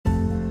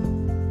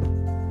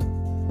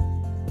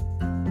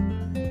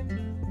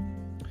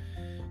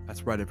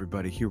That's right,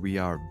 everybody. Here we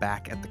are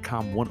back at the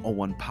Com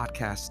 101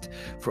 podcast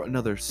for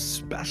another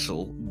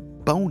special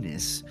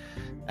bonus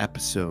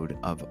episode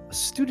of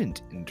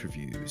student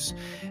interviews.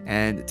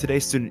 And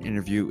today's student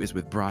interview is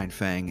with Brian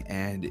Feng,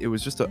 and it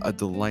was just a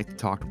delight to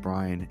talk to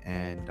Brian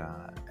and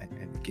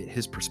get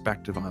his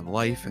perspective on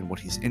life and what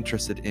he's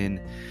interested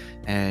in.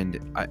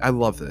 And I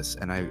love this,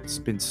 and it's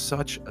been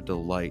such a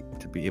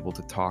delight to be able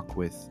to talk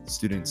with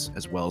students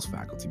as well as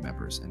faculty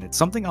members. And it's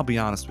something, I'll be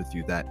honest with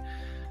you, that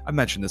I've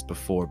mentioned this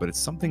before, but it's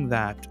something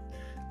that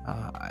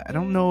I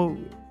don't know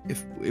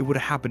if it would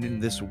have happened in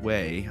this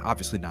way,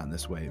 obviously not in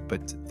this way,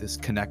 but this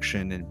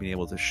connection and being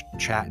able to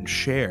chat and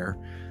share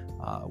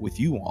with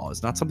you all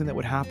is not something that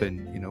would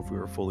happen, if we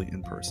were fully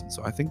in person.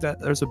 So I think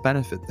that there's a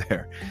benefit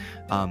there.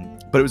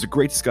 But it was a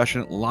great discussion,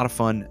 a lot of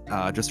fun.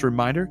 Just a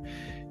reminder,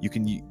 you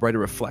can write a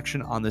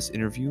reflection on this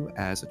interview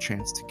as a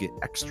chance to get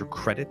extra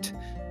credit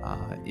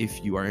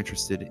if you are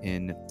interested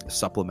in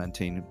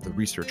supplementing the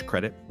research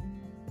credit.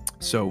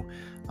 So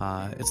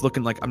it's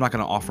looking like I'm not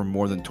going to offer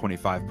more than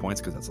 25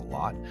 points because that's a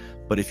lot.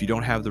 But if you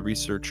don't have the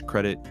research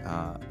credit,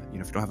 if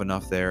you don't have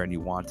enough there and you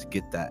want to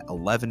get that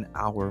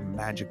 11-hour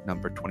magic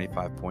number,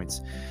 25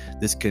 points,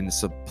 this can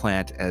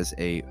supplant as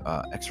a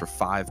extra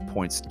 5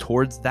 points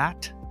towards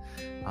that.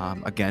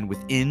 Again,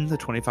 within the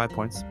 25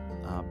 points.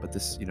 But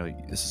this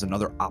is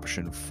another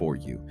option for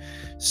you.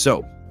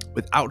 So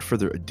without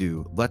further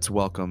ado, let's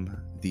welcome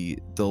the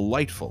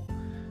delightful,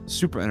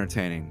 super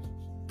entertaining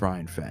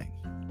Brian Feng.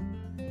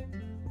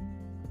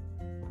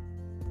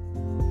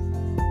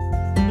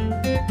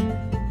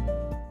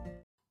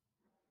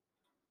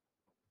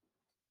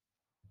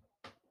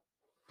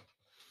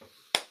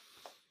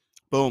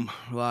 Boom,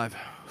 we're live.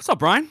 What's up,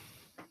 Brian?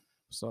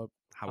 What's up?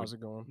 How's it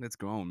going? It's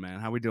going, man.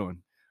 How we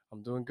doing?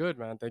 I'm doing good,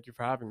 man. Thank you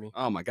for having me.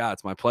 Oh my God,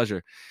 it's my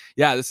pleasure.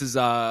 Yeah, this is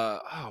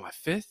my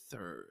 5th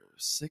or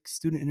 6th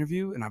student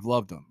interview, and I've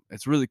loved them.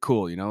 It's really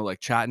cool,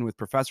 like chatting with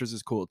professors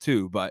is cool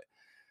too, but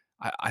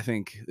I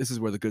think this is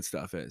where the good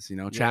stuff is,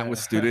 chatting with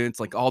students,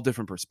 like all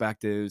different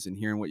perspectives and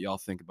hearing what y'all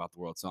think about the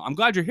world. So I'm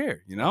glad you're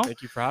here,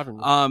 Thank you for having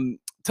me.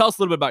 Tell us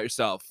a little bit about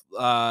yourself.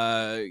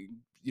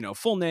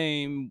 Full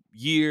name,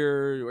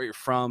 year, where you're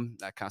from,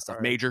 that kind of stuff. All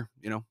right. Major,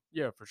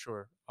 Yeah, for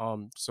sure.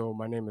 So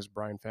my name is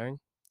Brian Feng.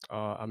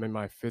 I'm in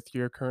my 5th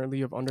year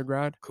currently of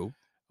undergrad. Cool.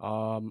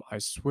 I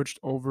switched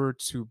over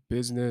to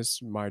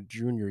business my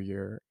junior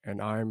year, and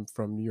I'm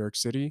from New York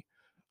City,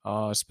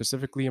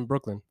 specifically in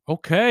Brooklyn.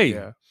 Okay.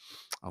 Yeah.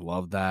 I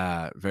love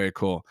that. Very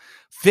cool.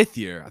 5th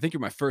year. I think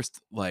you're my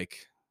first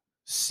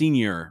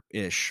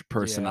senior-ish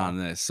person Yeah. on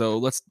this. So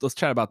let's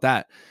chat about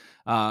that.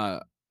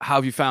 How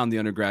have you found the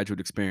undergraduate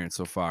experience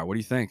so far? What do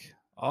you think?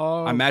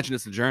 I imagine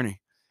it's a journey.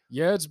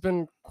 Yeah, it's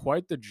been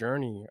quite the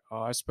journey.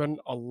 I spent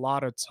a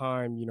lot of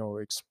time,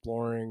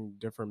 exploring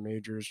different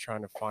majors,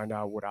 trying to find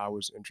out what I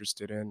was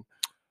interested in.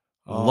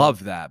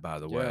 Love that, by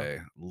the yeah.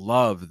 way.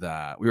 Love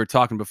that. We were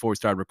talking before we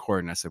started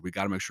recording. I said, we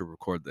got to make sure we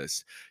record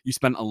this. You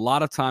spent a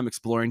lot of time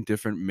exploring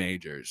different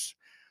majors.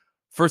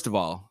 First of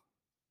all,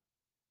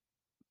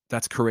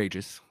 that's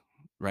courageous,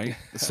 right?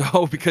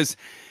 So, because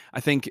I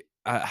think,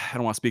 I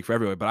don't want to speak for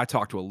everyone, but I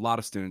talk to a lot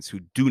of students who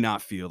do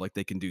not feel like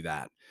they can do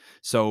that.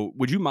 So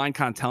would you mind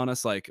kind of telling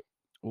us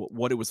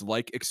what it was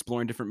like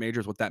exploring different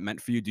majors, what that meant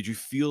for you? Did you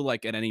feel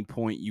like at any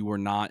point you were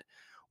not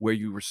where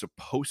you were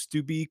supposed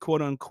to be,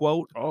 quote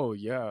unquote? Oh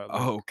yeah.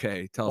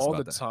 Okay. Tell us All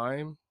about the that.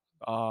 time.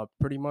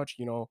 Pretty much,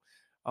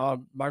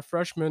 my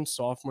freshman,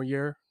 sophomore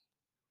year,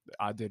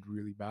 I did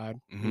really bad.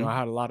 Mhm. I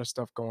had a lot of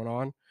stuff going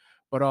on.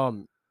 But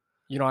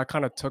I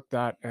kind of took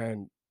that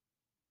and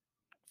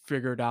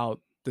figured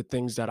out the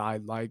things that I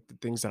liked, the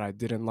things that I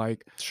didn't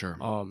like. Sure.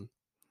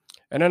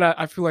 And then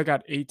I feel like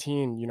at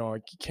 18,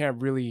 you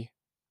can't really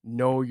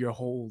know your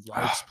whole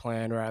life's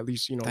plan, or at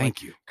least,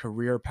 Thank you.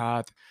 career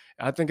path.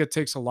 I think it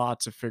takes a lot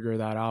to figure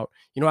that out,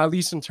 at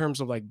least in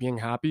terms of like being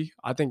happy.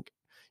 I think,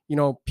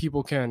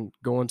 people can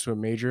go into a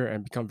major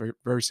and become very,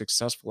 very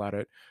successful at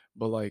it.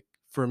 But like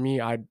for me,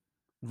 I'd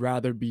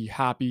rather be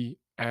happy,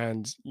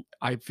 and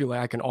I feel like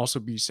I can also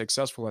be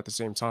successful at the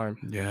same time.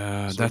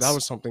 Yeah, So that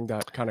was something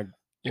that kind of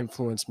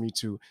influenced me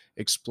to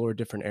explore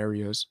different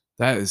areas.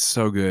 that is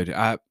so good.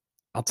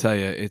 I'll tell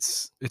you,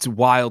 it's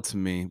wild to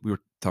me. We were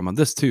talking about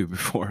this too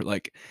before.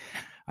 Like,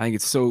 I think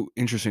it's so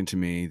interesting to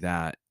me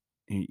that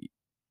y-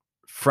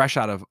 fresh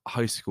out of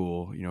high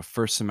school,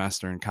 first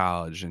semester in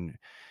college, and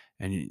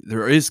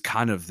there is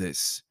kind of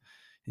this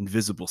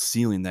invisible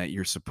ceiling that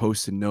you're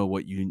supposed to know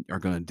what you are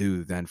going to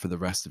do then for the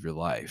rest of your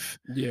life.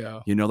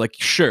 Yeah. Like,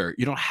 sure,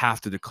 you don't have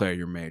to declare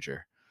your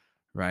major,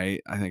 right?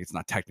 I think it's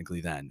not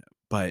technically then,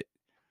 but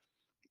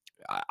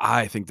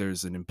I think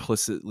there's an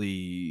implicit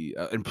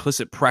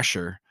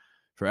pressure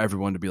for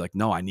everyone to be like,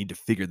 no, I need to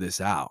figure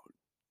this out.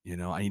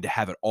 I need to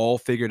have it all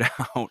figured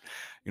out,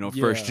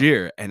 first Yeah.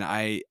 year. And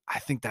I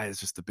think that is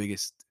just the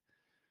biggest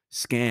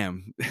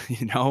scam,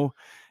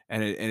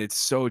 and it's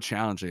so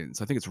challenging.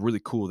 So I think it's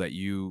really cool that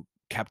you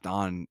kept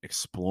on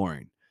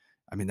exploring.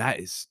 I mean,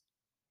 that's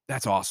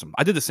awesome.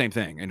 I did the same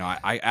thing.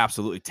 I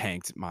absolutely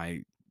tanked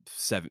my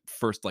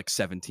first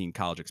 17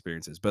 college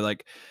experiences,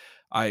 but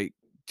I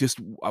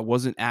I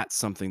wasn't at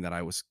something that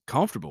I was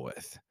comfortable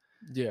with.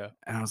 Yeah.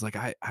 And I was like,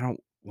 I don't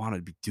want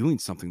to be doing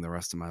something the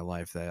rest of my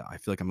life that I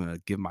feel like I'm going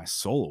to give my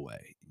soul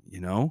away,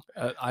 you know?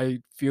 I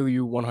feel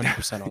you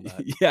 100% on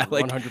that. Yeah,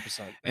 like,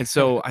 100%. and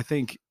so I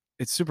think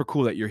it's super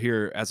cool that you're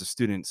here as a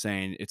student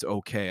saying it's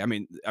okay. I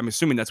mean, I'm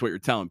assuming that's what you're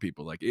telling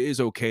people. Like, it is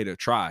okay to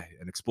try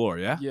and explore.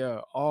 Yeah.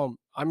 Yeah,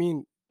 I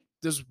mean,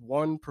 there's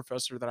one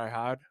professor that I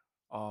had,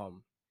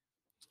 um,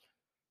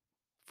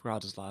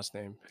 forgot his last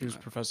name. He was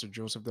Professor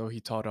Joseph, though. He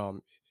taught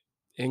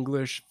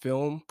English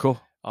film, Cool.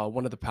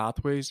 one of the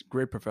pathways.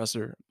 Great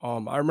professor.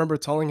 I remember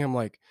telling him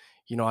like,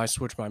 I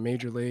switched my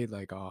major late.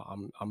 Like,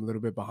 I'm a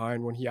little bit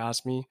behind when he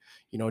asked me,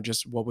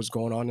 just what was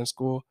going on in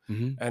school,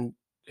 Hmm. and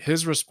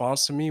his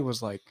response to me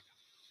was like,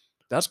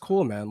 "That's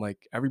cool, man.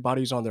 Like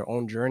everybody's on their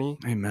own journey,"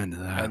 Amen to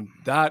that. and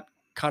that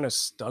kind of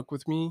stuck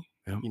with me.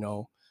 Yep. You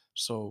know,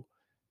 so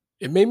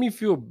it made me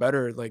feel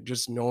better, like,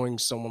 just knowing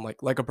someone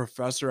like a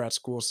professor at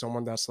school,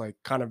 someone that's, like,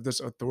 kind of this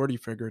authority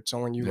figure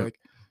telling you, Yep. like,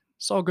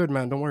 "It's all good,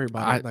 man, don't worry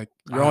about I, it, like,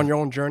 you're uh, on your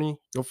own journey,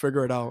 you'll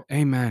figure it out."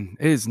 Amen.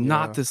 It is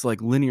not Yeah. this like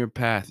linear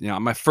path.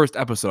 On my first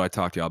episode, I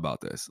talked to y'all about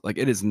this. Like,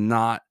 it is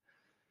not.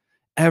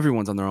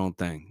 Everyone's on their own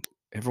thing.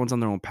 Everyone's on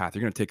their own path.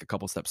 You're gonna take a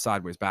couple steps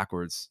sideways,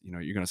 backwards.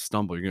 You're gonna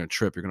stumble. You're gonna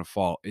trip. You're gonna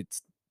fall.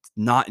 It's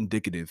not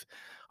indicative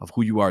of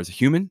who you are as a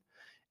human,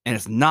 and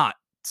it's not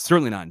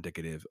certainly not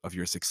indicative of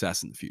your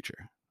success in the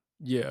future.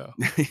 Yeah.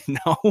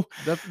 No.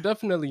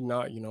 Definitely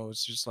not,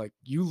 it's just, like,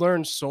 you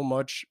learn so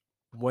much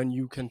when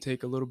you can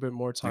take a little bit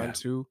more time Yeah.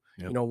 too,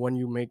 Yep. when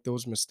you make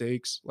those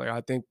mistakes, like,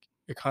 I think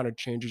it kinda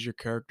changes your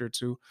character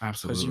too,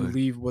 because you Absolutely.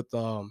 leave with,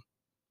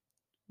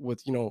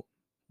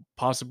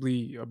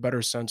 possibly a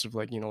better sense of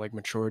like like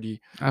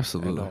maturity and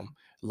Absolutely.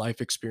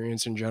 life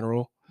experience in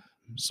general.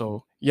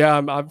 So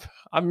yeah,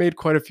 I've made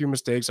quite a few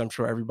mistakes. I'm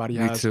sure everybody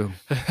Me has. too.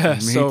 Me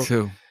So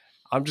too.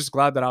 I'm just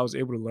glad that I was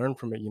able to learn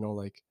from it.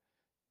 Like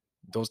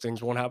those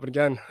things won't happen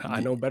again. I Y-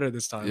 know better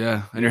this time.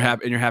 Yeah. And you're Yeah.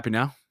 happy. And you're happy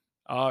now.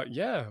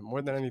 Yeah.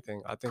 More than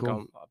anything, I think Cool.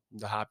 I'm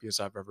the happiest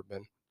I've ever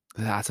been.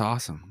 That's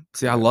awesome.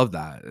 See, I Yeah. love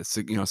that. It's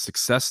a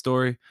success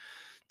story,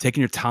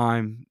 taking your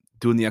time,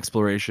 doing the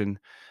exploration.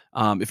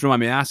 If you don't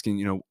mind me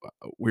asking,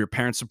 were your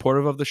parents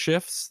supportive of the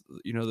shifts,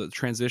 the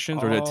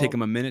transitions, or did it take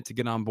Um, them a minute to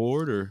get on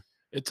board? Or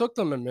It took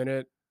them a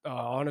minute.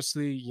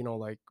 Honestly,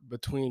 like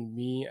between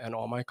me and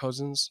all my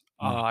cousins,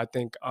 Mm. I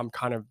think I'm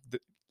kind of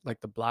like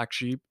the black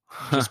sheep,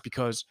 just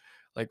because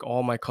like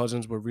all my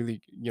cousins were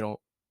really,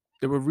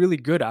 they were really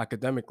good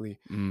academically,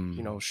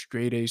 Mm.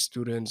 straight A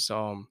students.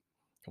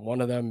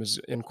 One of them is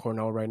in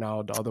Cornell right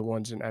now, the other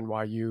one's in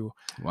NYU.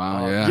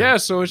 Wow, yeah, Yeah,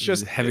 so it's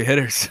just, heavy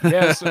hitters.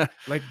 yeah, so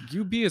like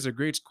UB is a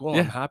great school. I'm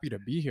Yeah, happy to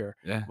be here,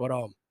 yeah, but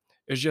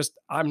it's just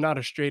I'm not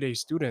a straight A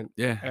student,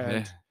 yeah, yeah.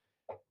 and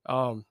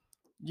um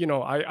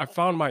I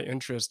found my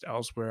interest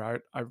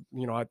elsewhere.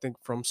 I think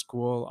from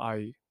school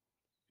I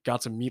got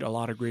to meet a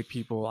lot of great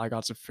people. I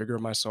got to figure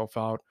myself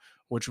out,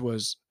 which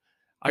was,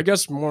 I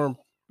guess,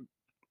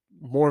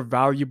 more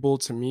valuable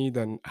to me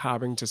than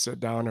having to sit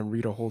down and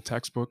read a whole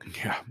textbook.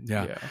 Yeah,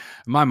 yeah. Yeah.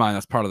 In my mind,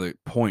 that's part of the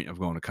point of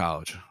going to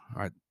college.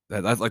 Right?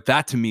 That's like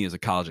that to me is a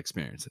college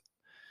experience.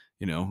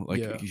 Like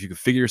Yeah. you can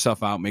figure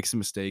yourself out, make some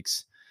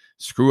mistakes,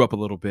 screw up a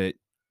little bit,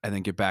 and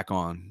then get back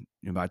on.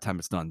 By the time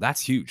it's done,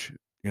 that's huge.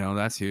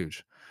 That's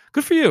huge.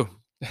 Good for you.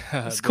 It's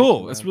Thank you,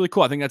 cool. It's man. really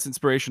cool. I think that's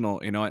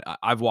inspirational.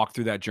 I've walked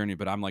through that journey,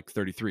 but I'm like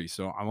 33,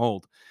 so I'm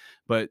old.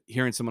 But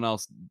hearing someone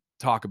else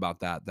talk about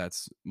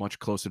that's much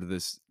closer to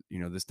this,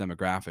 this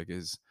demographic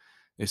is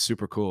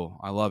super cool.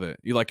 I love it.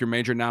 You like your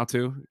major now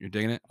too? You're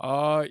digging it?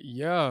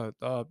 Yeah.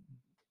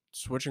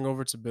 Switching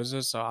over to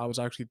business, I was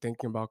actually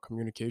thinking about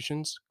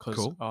communications because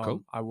Cool,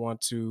 cool. I want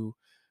to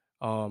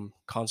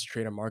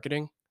concentrate on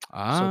marketing. So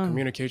Ah,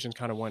 communications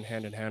kind of went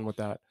hand in hand with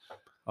that.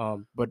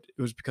 But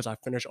it was because I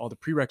finished all the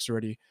prereqs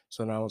already.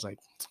 So then I was like,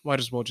 might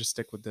as well just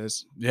stick with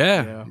this.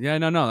 yeah, Yeah. yeah.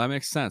 No, that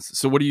makes sense.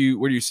 So, where do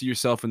you see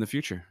yourself in the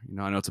future?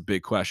 I know it's a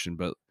big question,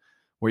 but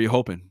where are you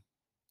hoping?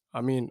 I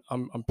mean,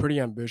 I'm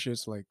pretty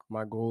ambitious. Like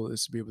my goal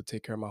is to be able to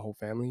take care of my whole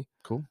family.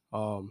 Cool,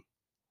 Um,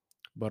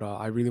 but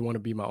I really want to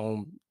be my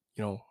own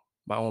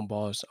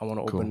boss. I want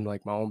to cool. open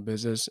like my own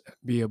business,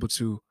 be able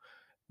to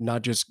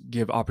not just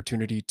give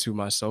opportunity to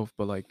myself,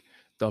 but like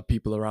the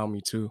people around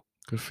me too.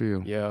 Good for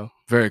you. Yeah.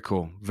 Very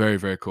cool. Very,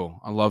 very cool.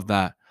 I love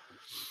that.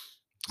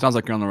 Sounds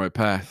like you're on the right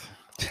path.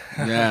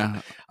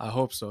 Yeah, I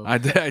hope so. I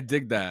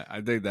dig that.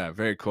 I dig that.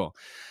 Very cool.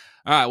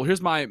 All right. Well,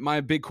 here's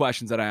my big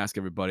questions that I ask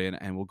everybody,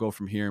 and we'll go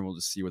from here, and we'll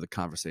just see where the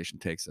conversation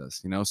takes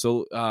us.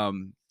 So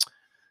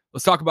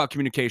let's talk about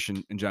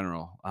communication in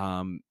general.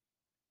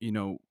 You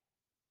know,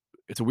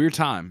 it's a weird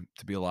time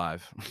to be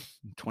alive, Yeah.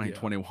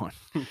 2021.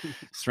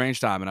 Strange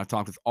time, and I've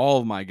talked with all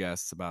of my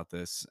guests about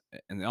this,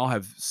 and they all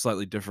have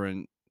slightly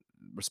different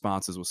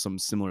responses with some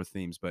similar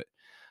themes. But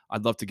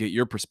I'd love to get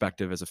your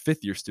perspective as a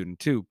fifth year student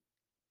too.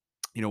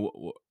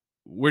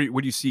 Where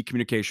do you see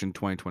communication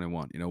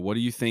 2021? What do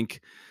you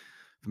think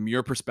from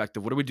your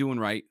perspective? What are we doing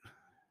right?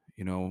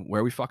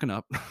 Where are we fucking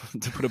up,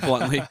 to put it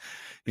bluntly?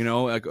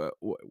 Like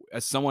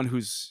as someone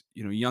who's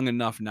young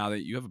enough now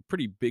that you have a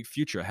pretty big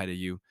future ahead of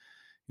you.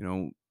 You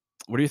know,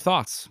 What are your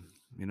thoughts,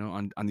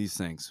 on these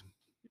things?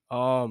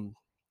 Um,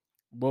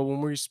 well,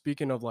 when we're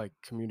speaking of like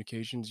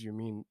communications, you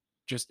mean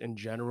just in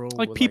general Like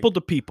with like people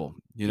to people,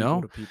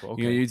 people to people?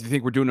 You Okay.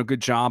 think we're doing a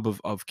good job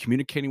of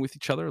communicating with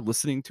each other,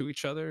 listening to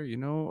each other,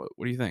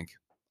 What do you think?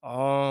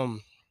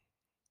 Um,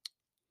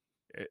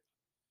 it,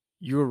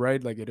 you were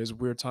right. Like it is a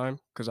weird time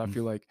because I Mm.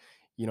 feel like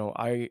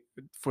I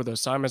for the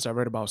assignments I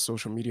read about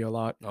social media a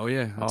lot. Oh,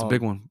 yeah, that's a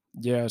big Um, one.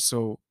 yeah.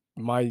 So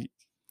my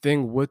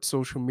thing with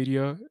social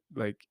media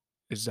like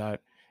is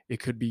that it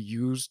could be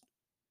used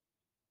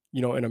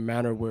in a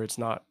manner where it's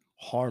not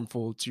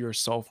harmful to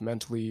yourself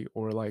mentally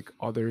or like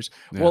others.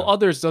 Well, Yeah.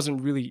 others doesn't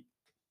really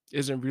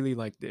isn't really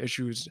like the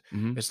issues.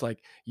 Mhm. It's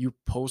like you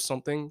post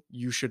something,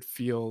 you should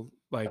feel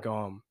like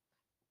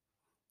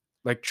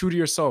true to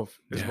yourself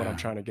is what I'm Yeah.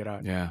 trying to get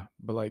at. Yeah.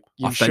 But like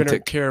you shouldn't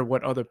Authentic. care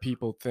what other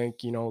people think,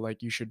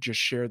 like you should just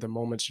share the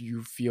moments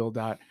you feel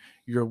that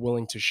you're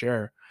willing to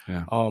share.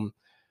 Yeah. Um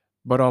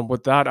but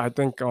with that I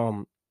think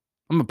I'm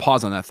gonna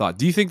pause on that thought.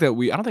 Do you think that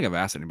I don't think I've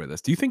asked anybody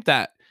this. Do you think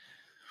that,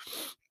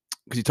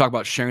 because you talk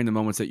about sharing the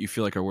moments that you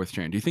feel like are worth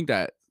sharing, do you think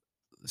that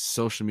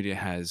social media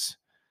has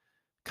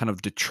kind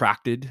of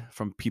detracted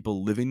from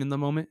people living in the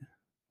moment?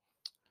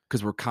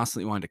 Because we're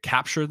constantly wanting to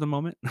capture the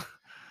moment?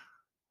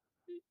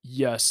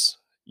 yes,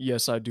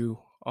 yes I do.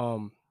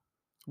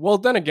 Well,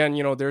 then again,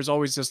 there's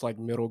always this like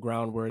middle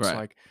ground where it's Right.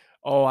 like,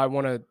 oh, I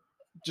want to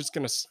just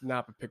gonna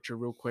snap a picture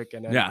real quick,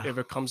 and then Yeah. if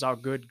it comes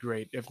out good,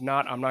 great. If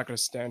not, I'm not gonna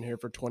stand here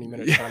for 20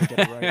 minutes trying to get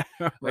it right. Yeah.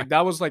 Right. Like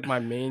that was like my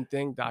main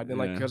thing that I didn't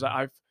like Yeah. because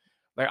I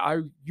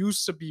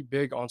used to be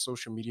big on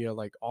social media,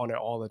 like on it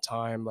all the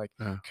time, like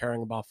Yeah.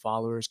 caring about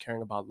followers,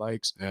 caring about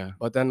likes. Yeah.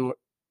 But then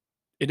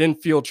it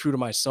didn't feel true to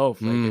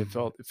myself. Like Mm.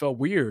 it felt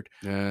weird.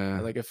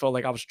 Yeah. Like it felt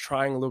like I was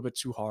trying a little bit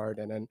too hard,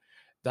 and then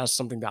that's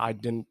something that I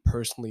didn't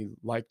personally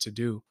like to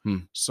do. Hmm.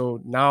 So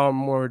now I'm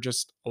more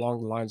just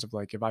along the lines of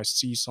like if I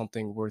see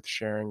something worth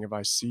sharing, if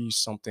I see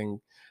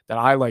something that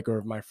I like, or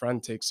if my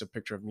friend takes a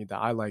picture of me that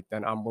I like,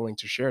 then I'm willing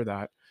to share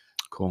that.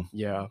 Cool.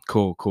 Yeah.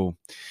 Cool. Cool.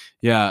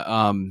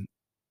 Yeah.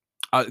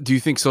 Do you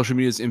think social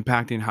media is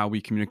impacting how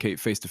we communicate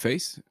face to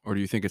face, or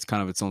do you think it's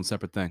kind of its own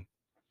separate thing?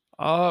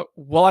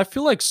 Well, I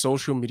feel like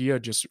social media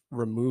just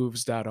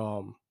removes that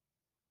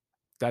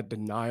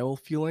denial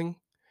feeling,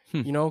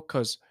 Hmm.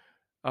 because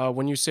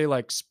when you say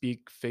like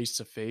speak face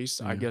to face,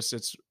 I Yeah. guess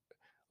it's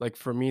like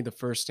for me, the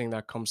first thing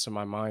that comes to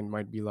my mind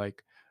might be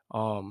like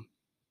um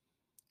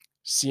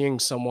seeing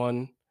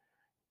someone,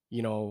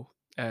 you know,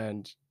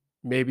 and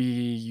maybe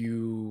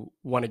you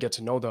want to get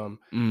to know them,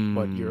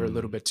 but you're a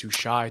little Mm. bit too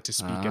shy to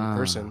speak in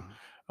person.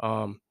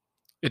 Ah. Um,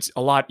 it's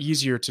a lot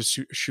easier to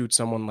shoot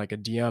someone like a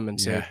DM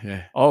and say, Yeah.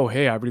 Yeah. "Oh,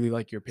 hey, I really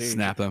like your page."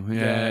 Snap them.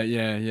 Yeah. Yeah,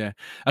 Yeah. Yeah.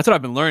 That's what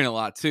I've been learning a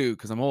lot too,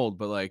 because I'm old.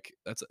 But like,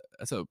 that's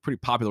a pretty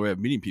popular way of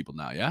meeting people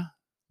now. Yeah.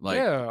 Like,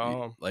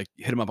 yeah, like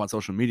hit them up on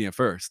social media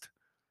first.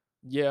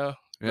 yeah.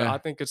 I Yeah.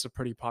 think it's a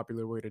pretty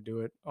popular way to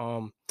do it.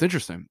 It's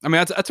interesting. I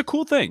mean, that's a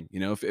cool thing.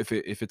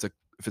 If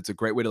it's a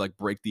great way to like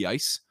break the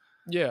ice,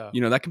 Yeah,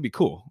 that can be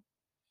cool.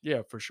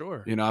 yeah, for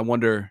sure. I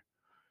wonder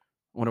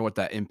what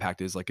that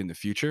impact is like in the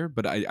future.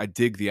 But I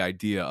dig the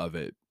idea of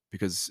it,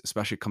 because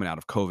especially coming out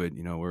of COVID,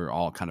 we're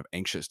all kind of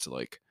anxious to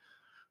like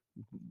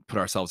put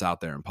ourselves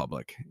out there in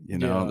public. Yeah.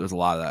 There's a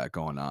lot of that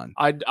going on.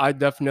 I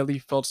definitely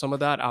felt some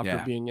of that after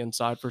Yeah. being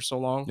inside for so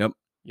long. Yep.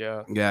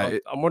 Yeah. Yeah.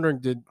 I'm wondering,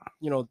 did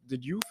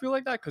you feel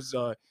like that? Because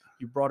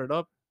you brought it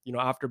up,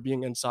 after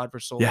being inside for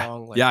so Yeah.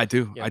 long, like, Yeah. I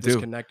do. yeah, I do.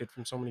 disconnected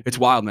from so many It's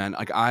people. wild, man.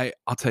 Like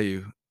I'll tell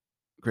you.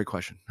 Great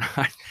question.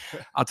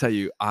 I'll tell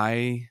you.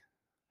 I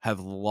have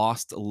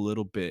lost a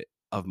little bit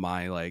of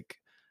my like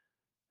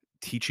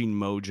teaching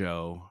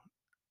mojo.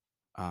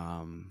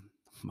 Um,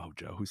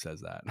 mojo. Who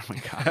says that? Oh my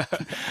god.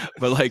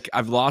 But like,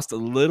 I've lost a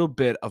little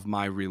bit of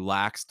my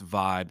relaxed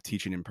vibe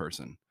teaching in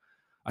person.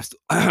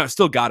 I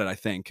still got it. I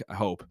think. I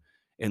hope.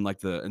 In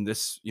like in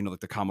this, like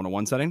the Common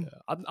 101 setting.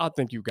 Yeah, I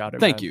think you got it,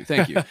 Thank man. you.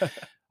 Thank you.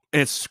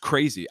 It's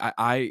crazy.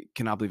 I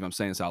cannot believe I'm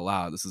saying this out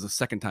loud. This is the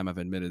second time I've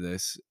admitted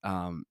this.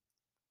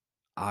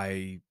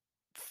 I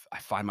I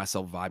find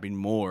myself vibing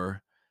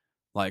more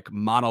like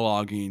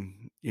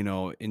monologuing,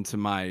 into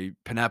my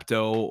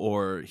Panepto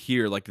or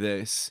here like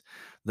this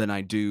than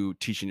I do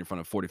teaching in front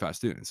of 45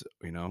 students.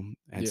 And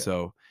Yeah.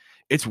 so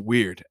it's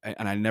weird.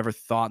 And I never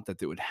thought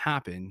that it would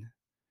happen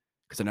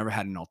because I never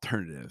had an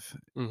alternative,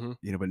 Hmm.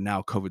 but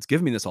now COVID's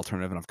given me this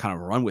alternative and I've kind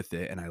of run with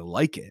it and I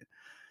like it.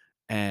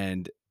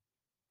 And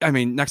I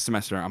mean, next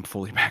semester I'm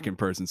fully back in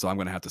person, so I'm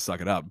gonna have to suck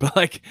it up. But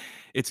like,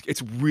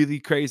 it's really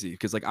crazy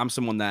because like I'm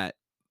someone that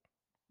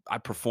I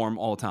perform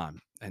all the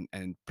time,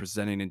 and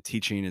presenting and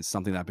teaching is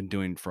something that I've been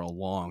doing for a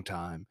long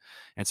time.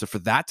 And so for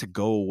that to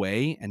go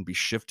away and be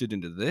shifted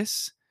into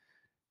this,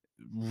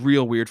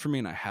 real weird for me,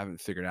 and I haven't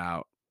figured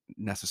out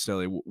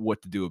necessarily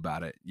what to do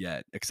about it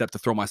yet, except to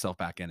throw myself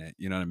back in it.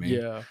 You know what I mean?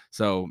 Yeah.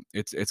 So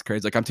it's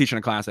crazy. Like I'm teaching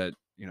a class at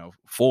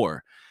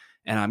 4,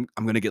 and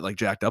I'm gonna get like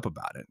jacked up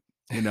about it.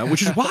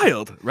 Which is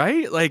wild,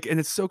 right? Like, and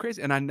it's so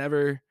crazy. And I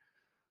never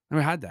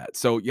had that.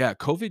 So yeah,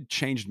 COVID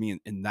changed me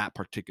in that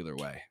particular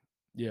way.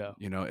 Yeah.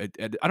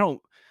 I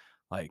don't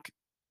like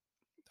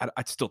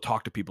I'd still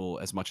talk to people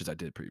as much as I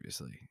did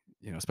previously,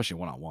 especially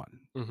one on one.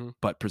 Mhm.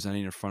 But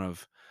presenting in front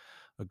of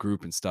a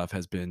group and stuff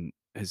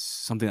is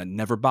something that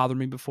never bothered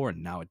me before,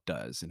 and now it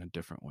does in a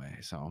different way.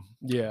 So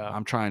Yeah.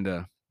 I'm trying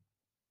to,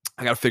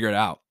 I got to figure it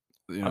out.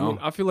 You I mean, know?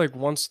 I feel like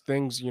once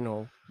things,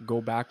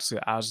 go back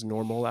to as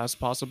normal as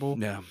possible,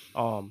 Yeah,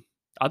 um,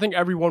 I think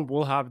everyone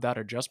will have that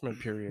adjustment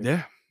period,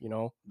 yeah, you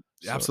know?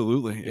 So,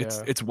 absolutely. It's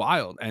yeah. it's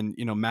wild, and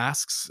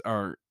masks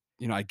are,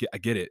 I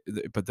get it,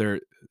 but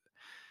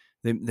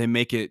they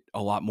make it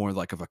a lot more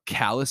like of a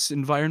callous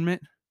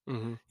environment.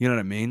 Mhm. You know what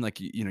I mean? Like,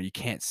 you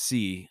can't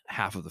see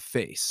half of the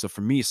face. So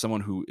for me,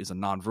 someone who is a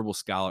nonverbal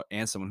scholar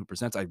and someone who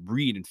presents, I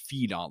read and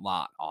feed a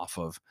lot off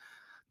of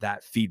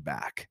that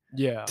feedback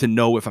Yeah. to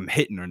know if I'm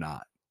hitting or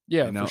not,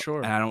 Yeah, for and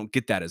sure. I don't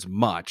get that as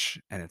much,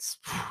 and it's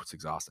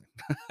exhausting.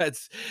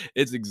 it's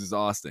it's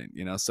exhausting,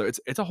 so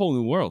it's a whole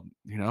new world,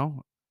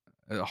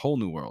 a whole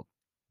new world.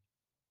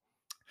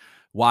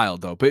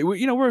 Wild though, but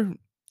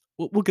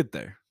we'll get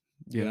there.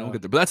 We'll Yeah.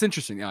 get there. But that's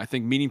interesting. I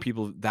think meeting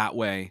people that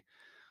way,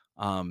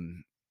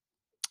 um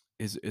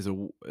is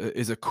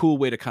a cool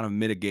way to kind of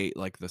mitigate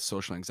like the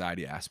social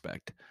anxiety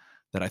aspect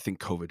that I think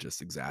COVID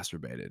just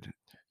exacerbated.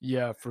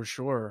 Yeah, for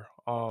sure.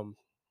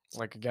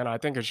 Like again, I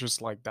think it's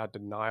just like that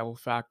denial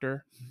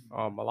factor.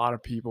 A lot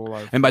of people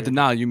are And by afraid.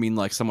 denial, you mean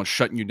like someone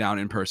shutting you down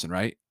in person,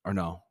 right? Or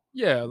no?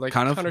 Yeah, like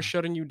Kind of? kind of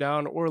shutting you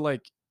down or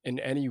like in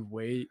any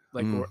way,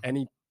 like Mm, or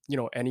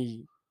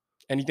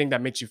anything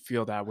that makes you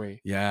feel that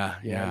way. yeah,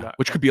 Yeah, yeah. not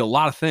Which could be a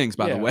lot of things,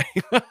 by the yeah, way.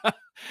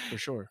 for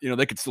sure.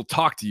 They could still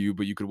talk to you,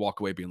 but you could walk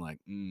away being like,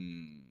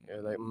 Yeah,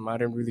 like I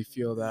didn't really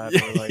feel that,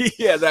 yeah, or like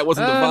yeah, that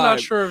wasn't the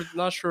vibe.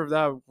 not sure if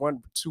that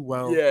went too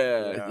well.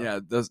 Yeah, Yeah,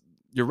 yeah.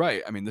 You're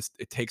right. I mean,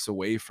 it takes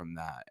away from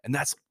that, and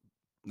that's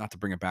not to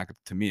bring it back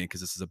to me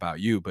because this is about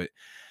you, but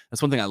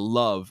that's one thing I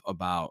love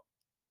about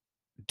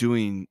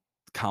doing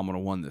Com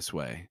 101 this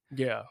way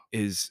yeah,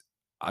 is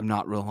I'm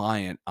not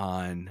reliant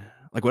on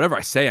like whatever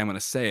I say, I'm going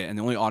to say it, and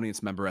the only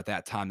audience member at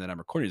that time that I'm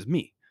recording is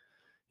me.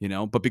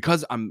 But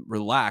because I'm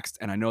relaxed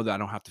and I know that I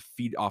don't have to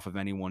feed off of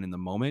anyone in the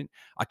moment,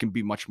 I can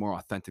be much more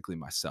authentically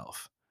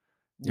myself.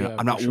 yeah, I'm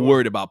for not sure.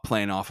 worried about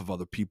playing off of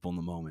other people in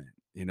the moment,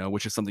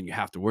 which is something you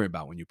have to worry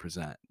about when you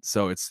present.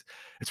 So it's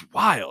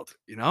wild,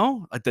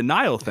 a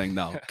denial thing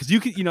though, because you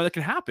can, that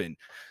can happen.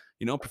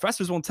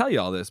 Professors won't tell you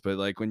all this, but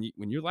like when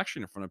you're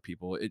lecturing in front of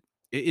people, it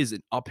is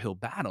an uphill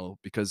battle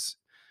because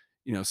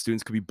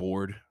students could be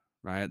bored,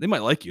 right? They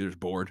might like you, they're just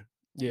bored,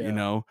 you Yeah,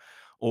 know,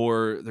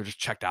 or they're just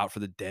checked out for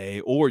the day,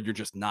 or you're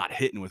just not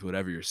hitting with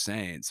whatever you're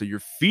saying. So you're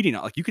feeding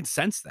out, like you can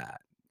sense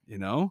that, you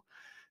know.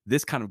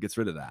 This kind of gets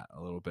rid of that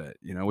a little bit,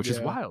 which is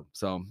yeah. wild.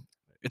 So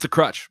it's a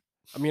crutch.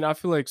 I mean, I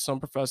feel like some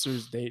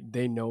professors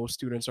they know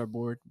students are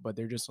bored, but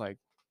they're just like,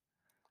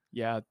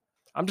 yeah,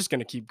 I'm just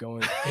gonna keep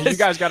going. You It's-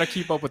 guys got to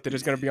keep up with it.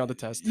 It's gonna be on the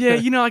test. yeah,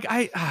 like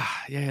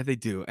yeah, they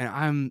do,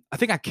 and I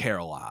think I care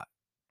a lot.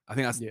 I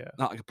think that's Yeah.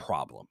 not like a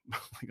problem.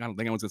 Like, I don't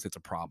think anyone's gonna say it's a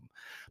problem,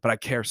 but I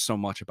care so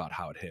much about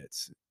how it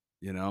hits.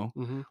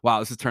 Hmm. Wow,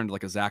 this has turned to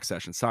like a Zach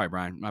session. Sorry,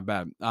 Brian, my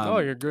bad. No,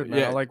 you're good, man.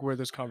 I Yeah, like where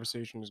this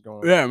conversation is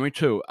going. yeah, me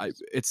too. I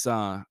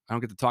don't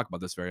get to talk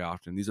about this very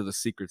often. These are the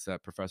secrets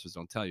that professors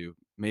don't tell you,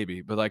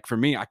 maybe. But like for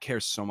me, I care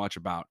so much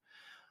about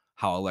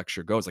how a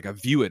lecture goes. Like I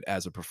view it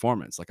as a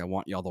performance. Like I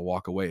want y'all to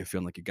walk away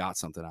feeling like you got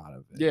something out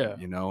of it, Yeah.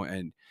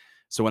 And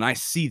so when I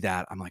see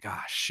that, I'm like,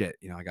 shit,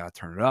 I gotta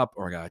turn it up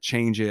or I gotta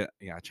change it.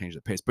 I gotta change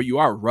the pace. But you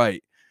are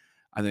right.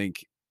 I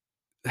think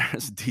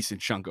there's a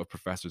decent chunk of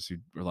professors who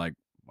were like,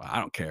 well,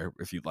 I don't care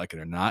if you like it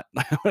or not.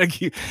 I'm gonna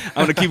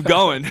keep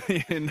going.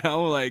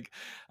 Like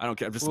I don't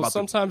care. I'm just Well, about to.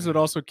 sometimes it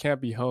also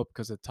can't be helped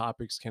because the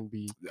topics can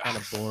be kind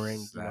of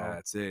boring,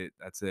 That's it.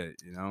 That's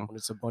it. when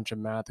it's a bunch of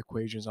math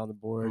equations on the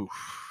board. Oof,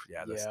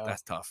 yeah, that's Yeah.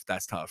 that's tough.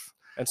 That's tough.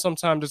 And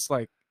sometimes it's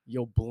like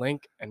you'll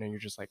blink and then you're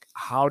just like,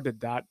 how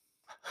did that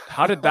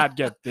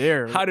get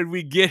there? How did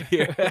we get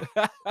here?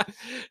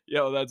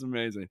 Yo, that's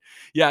amazing.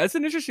 Yeah, it's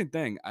an interesting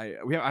thing. I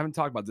haven't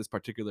talked about this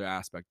particular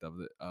aspect of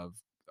it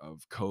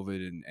of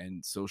COVID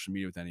and social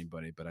media with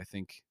anybody, but I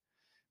think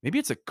maybe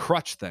it's a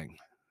crutch thing.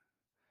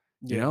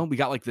 Yeah. We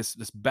got like this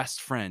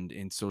best friend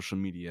in social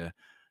media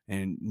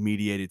and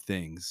mediated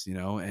things,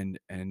 and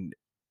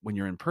when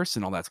you're in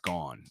person, all that's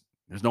gone.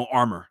 There's no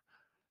armor.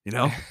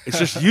 It's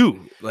just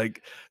you.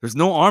 Like there's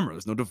no armor,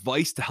 there's no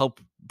device to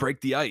help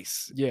break the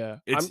ice. Yeah.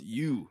 It's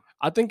you.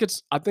 I think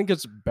it's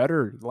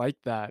better like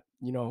that,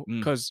 Mm,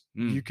 because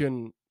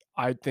mm,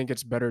 I think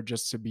it's better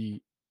just to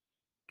be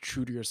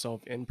true to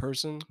yourself in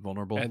person,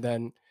 vulnerable. and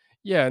then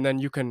yeah, and then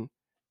you can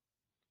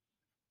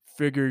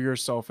figure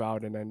yourself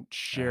out and then Yeah,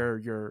 share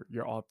your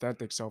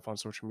authentic self on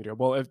social media.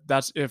 Well, if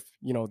that's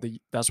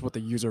what the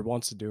user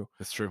wants to do.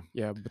 that's true.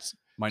 Yeah, but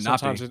Might not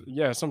sometimes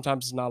be.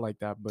 sometimes it's not like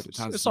that, but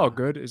Sometimes it's it's all not.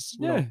 good. It's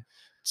Yeah,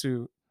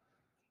 to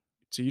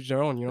each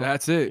their own.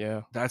 that's it.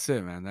 Yeah. That's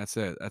it, man. That's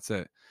it. That's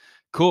it.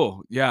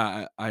 Cool.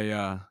 Yeah,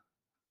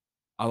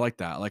 I like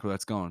that. I like where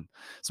that's going.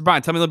 So,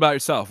 Brian, tell me a little about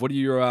yourself. What are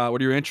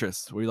your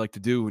interests? What do you like to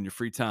do in your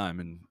free time,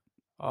 and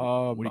what do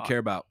Um you I- care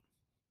about?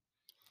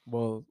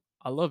 well,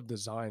 I love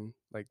design.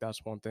 Like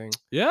that's one thing.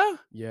 Yeah.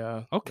 Yeah,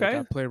 like I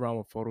Okay. play around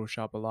with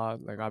Photoshop a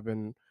lot. Like I've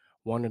been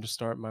wanting to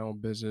start my own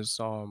business,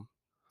 a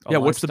Yeah.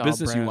 What's the lifestyle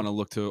business you want brand. to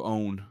look to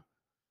own?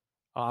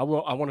 I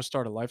want to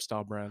start a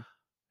lifestyle brand.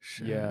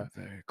 Shit. Yeah.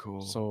 Very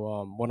cool.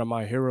 So one of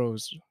my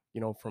heroes,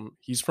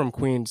 he's from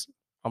Queens.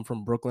 I'm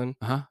from Brooklyn.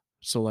 Huh?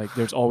 So like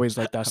there's always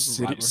like that Have a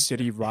city rivalry.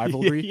 city Yeah.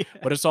 rivalry, Yeah.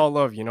 but it's all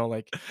love,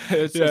 like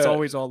it's Yeah.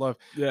 always all love.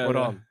 Yeah. But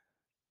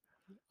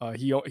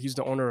Yeah. he's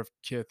the owner of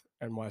Kith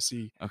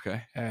NYC,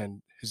 Okay.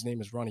 and his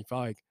name is Ronnie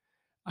Feig.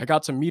 I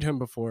got to meet him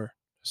before.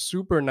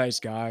 Super nice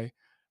guy.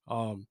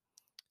 Um,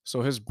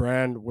 so his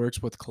brand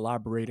works with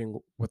collaborating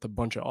with a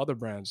bunch of other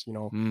brands.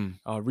 Mm.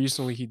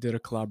 Recently he did a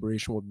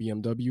collaboration with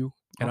BMW,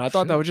 and Oh I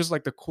thought that shit. was just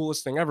like the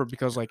coolest thing ever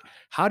because like,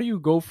 how do you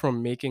go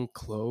from making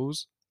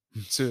clothes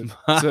to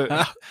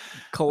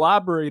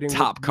collaborating with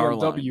Top car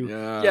line. BMW?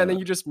 Yeah, and Yeah. then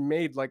you just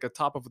made like a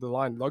top of the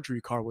line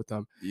luxury car with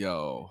them.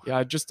 Yo. Yeah,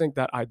 I just think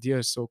that idea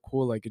is so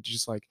cool. Like it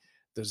just like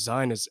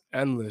design is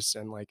endless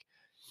and like,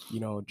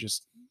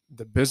 just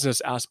the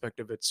business aspect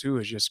of it too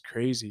is just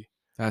crazy.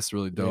 That's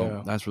really dope.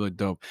 Yeah. That's really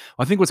dope.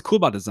 Well, I think what's cool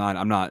about design,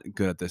 I'm not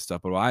good at this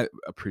stuff, but what I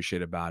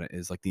appreciate about it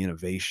is like the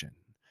innovation,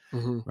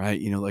 Hmm. right?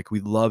 Like we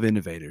love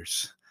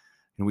innovators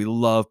and we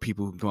love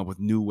people who come up with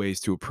new ways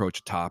to approach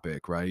a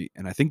topic, right?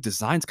 And I think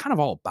design's kind of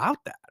all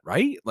about that,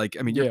 right? Like,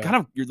 I mean,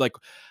 Yeah. you're like,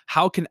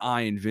 how can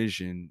I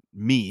envision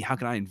me? How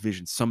can I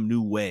envision some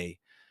new way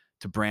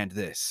to brand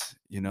this,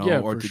 Yeah,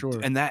 or for sure.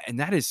 and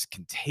that is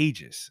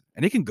contagious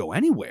and it can go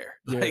anywhere.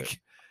 Yeah.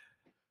 Like,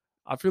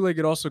 I feel like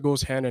it also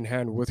goes hand in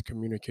hand with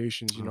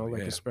communications, oh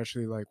like yeah.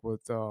 especially like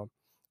with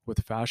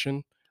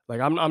fashion.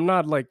 Like I'm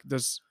not like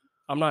this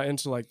I'm not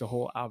into like the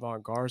whole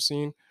avant-garde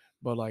scene,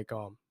 but like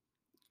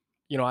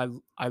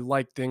I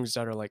like things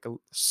that are like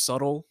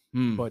subtle,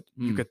 Mm, but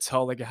you mm, could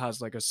tell like it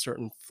has like a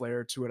certain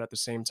flair to it at the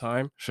same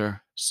time.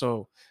 sure.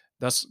 So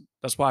that's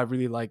why I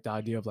really like the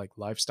idea of like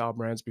lifestyle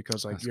brands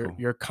because like That's you're cool.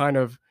 you're kind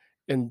of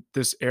in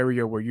this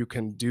area where you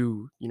can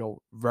do,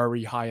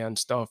 very high end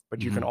stuff,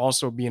 but you can Mhm.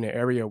 also be in an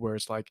area where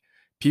it's like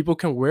people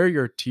can wear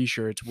your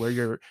t-shirts, wear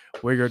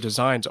your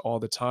designs all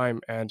the time,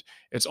 and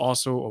it's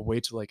also a way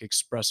to like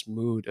express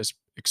mood,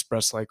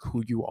 express like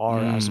who you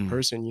are as a Mm,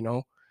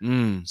 person.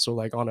 mm. So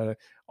like on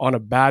a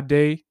bad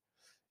day,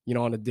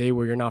 on a day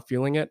where you're not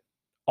feeling it,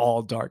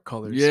 all dark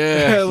colors.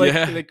 Yeah, like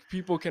yeah, like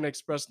people can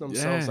express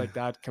themselves yeah. like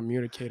that,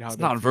 communicate how It's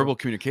they feel. nonverbal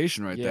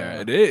communication right there.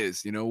 Yeah. It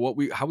is,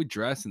 how we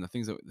dress and the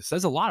things that it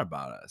says a lot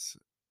about us,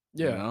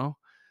 you Yeah. know?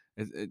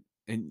 It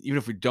and even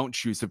if we don't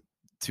choose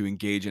to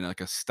engage in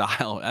like a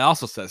style, it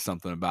also says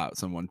something about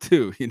someone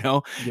too, if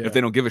Yeah.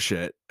 they don't give a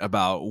shit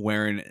about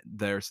wearing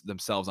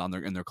themselves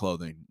in their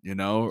clothing,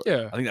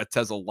 Yeah. I think that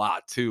says a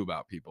lot too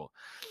about people.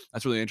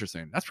 That's really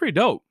interesting. That's pretty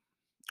dope.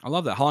 I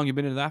love that. How long you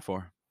been into that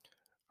for?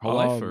 Whole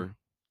life Um, or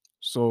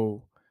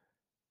so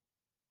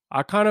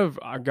I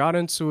got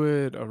into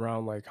it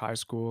around like high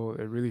school.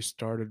 It really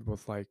started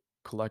with like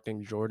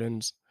collecting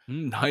Jordans.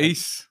 And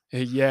Nice.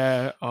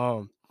 yeah,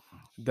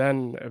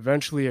 then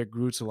eventually it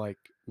grew to like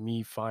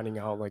me finding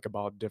out like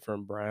about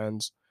different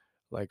brands,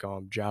 like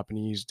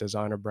Japanese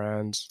designer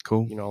brands,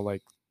 Cool.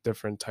 like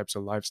different types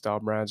of lifestyle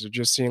brands, and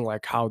just seeing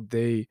like how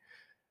they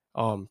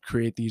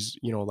create these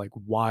like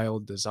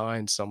wild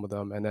designs, some of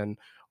them, and then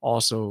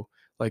also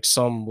like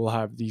some will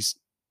have these,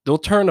 they'll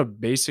turn a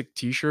basic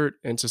t-shirt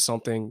into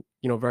something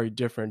very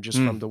different just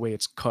Mm, from the way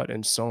it's cut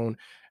and sewn.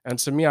 And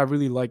to me, I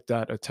really like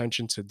that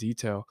attention to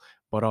detail.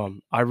 But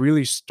I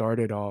really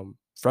started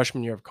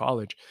freshman year of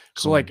college.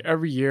 So cool. like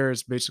every year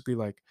it's basically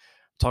like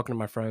talking to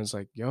my friends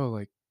like, yo,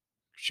 like,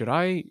 should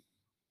I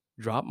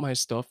drop my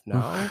stuff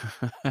now,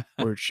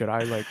 or should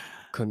I like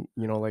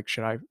like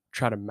should I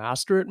try to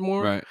master it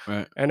more? Right,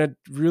 right. And it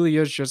really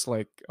is just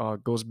like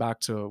goes back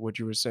to what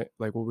you were saying,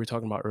 like what we were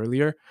talking about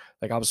earlier.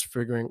 Like I was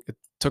figuring, it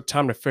took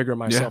time to figure Yeah,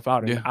 myself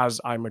out, and yeah. as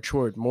I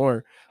matured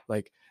more,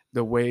 like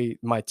the way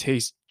my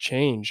taste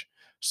changed.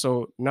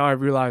 So now I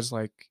realize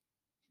like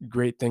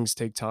great things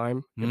take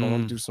time. If I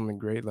want to Mm, do something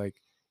great, like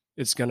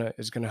it's gonna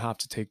have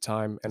to take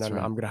time, and that's then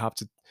right. I'm gonna have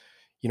to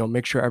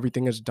make sure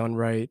everything is done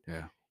right.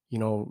 Yeah.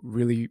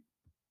 Really,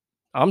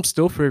 I'm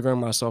still figuring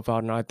myself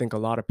out, and I think a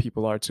lot of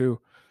people are too.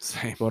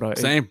 Same, But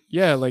same.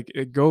 yeah, like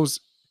it goes,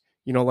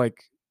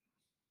 like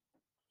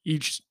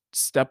each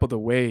step of the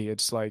way,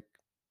 it's like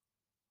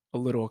a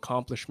little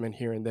accomplishment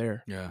here and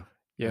there. Yeah,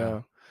 yeah.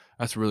 Yeah.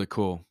 That's really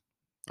cool.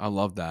 I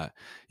love that.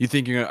 You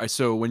think you're gonna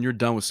so when you're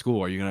done with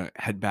school, are you gonna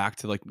head back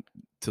to like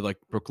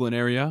Brooklyn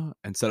area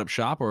and set up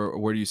shop, or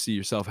where do you see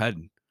yourself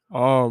heading?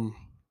 Um,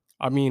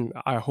 I mean,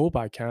 I hope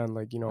I can,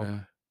 like, Yeah,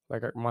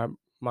 like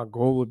my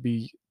goal would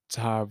be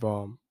to have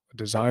a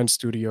design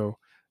studio,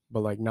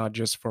 but like not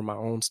just for my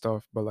own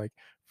stuff, but like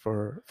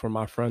for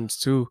my friends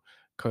too,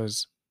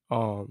 because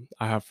I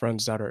have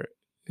friends that are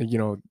in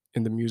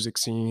the music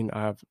scene.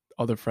 I have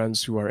other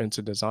friends who are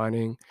into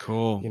designing,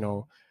 cool. you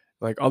know,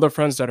 like other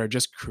friends that are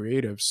just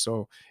creative.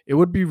 So it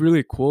would be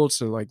really cool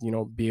to like,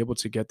 be able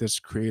to get this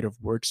creative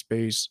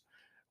workspace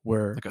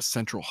where Like a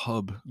central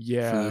hub for this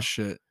yeah,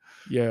 shit.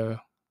 yeah.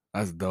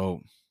 That's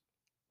dope.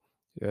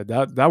 Yeah,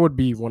 that would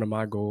be one of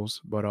my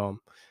goals, but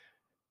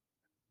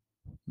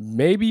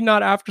maybe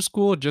not after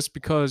school just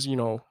because,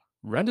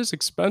 rent is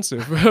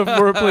expensive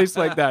for a place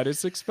like that.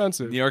 It's New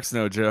expensive. York's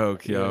no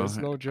joke, Yeah, yo. it's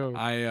no joke.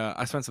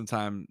 I spent some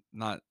time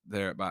not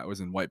there, but I was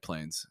in White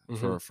Plains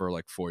Mhm. for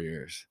like 4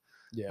 years.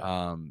 Yeah.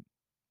 Um,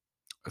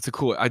 it's a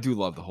cool. I do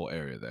love the whole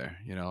area there.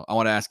 I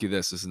want to ask you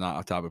this. This is not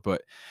off topic,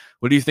 but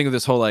what do you think of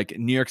this whole like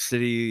New York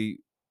City,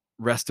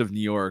 rest of New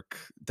York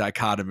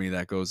dichotomy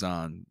that goes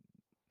on?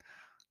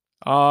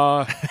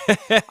 Uh,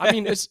 I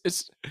mean, it's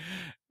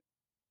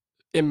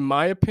in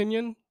my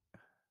opinion,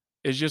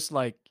 it's just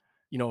like,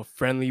 a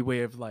friendly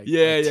way of Yeah,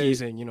 yeah,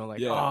 teasing, like,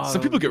 yeah. Some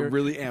 "Oh, people get you're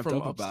really you're amped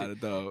from up about upstate."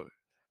 it, though.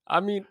 I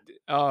mean,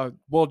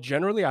 well,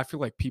 generally, I feel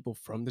like people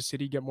from the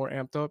city get more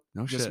amped up.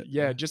 No Just shit.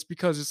 yeah, Yeah, just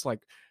because it's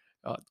like,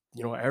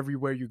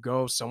 everywhere you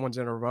go, someone's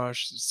in a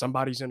rush,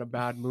 somebody's in a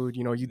bad mood.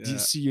 yeah,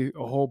 See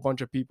a whole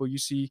bunch of people. You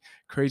see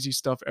crazy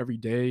stuff every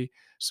day.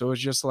 So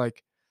it's just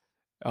like,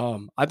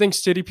 I think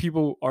city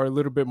people are a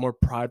little bit more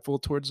prideful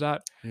towards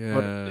that. But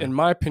yeah, in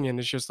my opinion,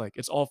 it's just like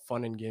it's all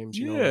fun and games.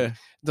 Like yeah. it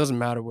doesn't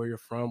matter where you're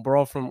from. We're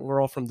all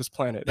from this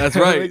planet. That's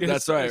right. Like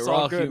That's it's right. it's We're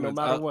all all good no humans.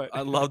 matter what.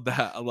 I love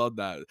that. I love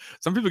that.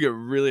 Some people get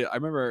really. I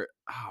remember.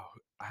 Oh,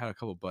 I had a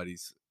couple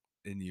buddies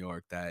in New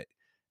York that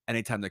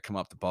anytime they come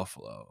up to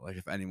Buffalo, like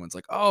if anyone's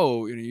like,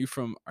 "Oh, are you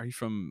from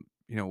Western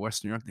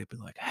New York?" They'd be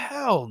like,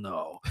 "Hell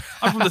no,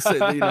 I'm from the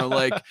city."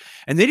 Like,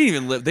 and they didn't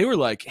even live. They were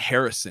like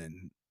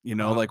Harrison,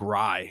 Uh-huh. like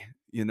Rye,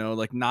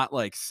 like not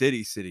like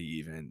city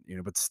even,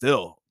 but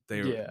still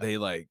Yeah. they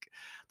like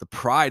the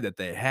pride that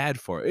they had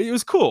for it. It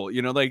was cool,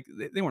 like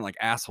they weren't like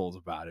assholes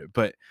about it,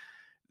 but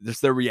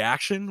just their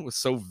reaction was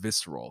so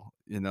visceral,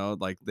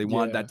 like they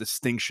wanted that Yeah.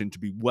 distinction to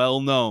be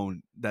well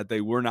known that they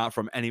were not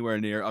from anywhere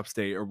near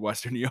upstate or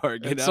Western New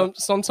York, And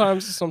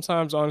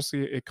sometimes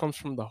honestly it comes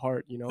from the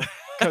heart,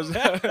 because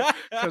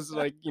because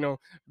like,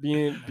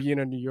 being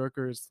a New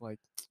Yorker is like,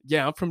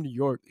 yeah, I'm from New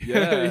York.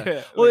 Yeah.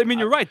 Yeah, Well, I like mean,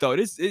 you're right though.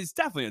 It's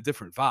definitely a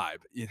different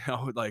vibe,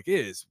 like it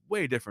is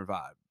way different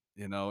vibe,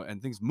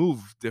 and things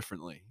move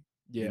differently,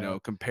 yeah.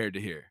 compared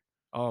to here.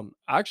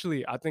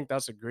 Actually, I think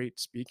that's a great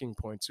speaking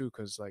point too,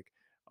 because like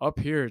up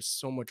here it's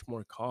so much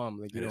more calm.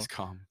 Like, It is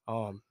calm.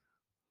 um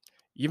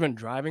even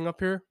driving up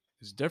here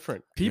is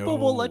different. People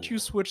will let Yo. you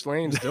switch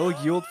lanes. They'll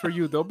yield for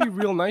you. They'll be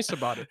real nice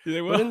about it. They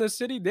But will. in the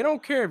city, they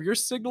don't care if you're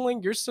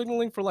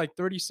signaling for like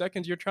 30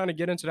 seconds, you're trying to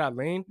get into that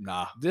lane.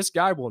 Nah. This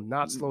guy will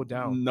not slow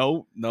down.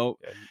 No, no.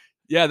 And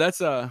Yeah, that's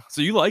so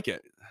you like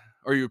it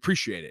or you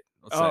appreciate it,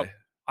 let's uh, say.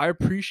 I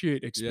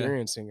appreciate Yeah.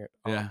 experiencing it.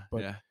 Yeah.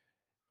 But Yeah.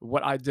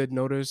 what I did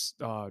notice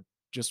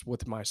just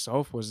with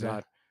myself was Yeah.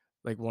 that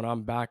like when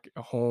I'm back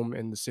home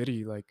in the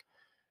city, like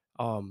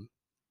um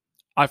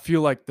I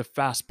feel like the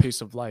fast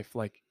pace of life,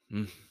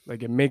 Mm.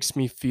 like, it makes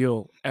me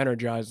feel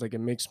energized, like, it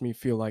makes me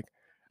feel like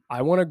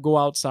I wanna go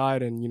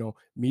outside and,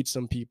 meet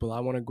some people. I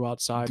wanna go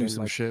outside Do and,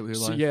 some like, shit with your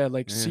see life. yeah,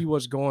 like, Yeah. see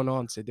what's going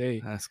on today.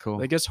 That's cool.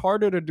 Like, it's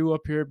harder to do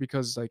up here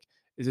because, like,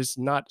 there's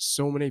not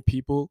so many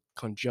people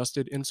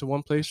congested into one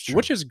That's place, true.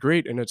 which is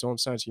great in its own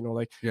sense,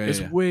 like, Yeah, yeah, it's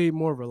yeah. way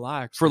more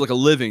relaxed, For like like a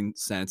living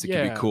sense, it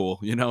could be yeah,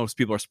 cool, as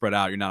people are spread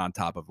out, you're not on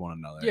top of one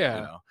another,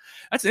 yeah.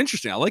 That's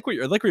interesting. I like where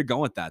you're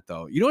going with that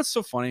though. You know what's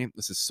so funny?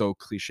 This is so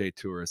cliche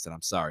tourist, and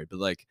I'm sorry, but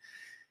like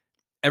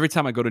every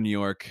time I go to New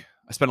York,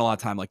 I spend a lot of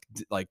time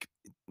like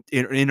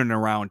in and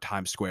around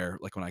Times Square,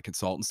 like when I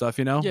consult and stuff,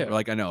 Or Yeah.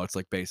 like I know it's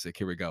like basic.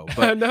 Here we go,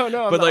 but No,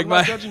 no, I'm but not like I'm not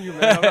my, judging you,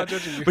 man, I'm not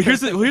judging you. but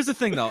here's the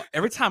thing though.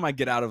 Every time I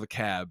get out of a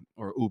cab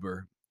or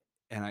Uber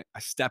and I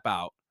step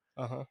out,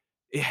 Uh-huh.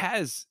 it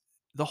has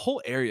the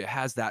whole area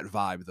has that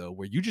vibe though,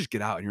 where you just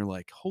get out and you're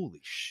like,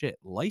 holy shit,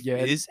 life Yeah,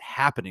 is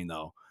happening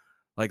though.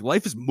 Like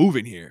life is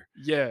moving here,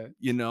 yeah.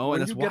 and When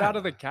that's you get out wild,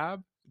 of the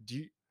cab, do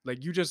you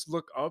like you just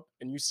look up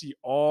and you see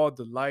all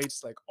the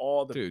lights, like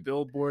all the dude.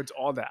 billboards,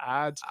 all the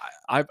ads.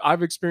 I,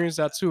 I've experienced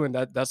that too, and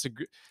that's a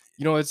good,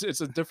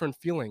 it's a different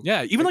feeling.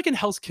 yeah, even Like like in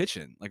Hell's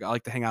Kitchen, like I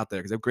like to hang out there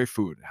because they have great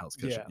food at Hell's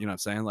Kitchen. yeah, You know what I'm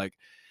saying? Like,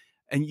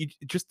 and you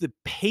just the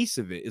pace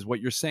of it is what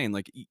you're saying.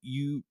 Like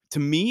you, to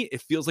me,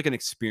 it feels like an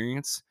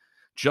experience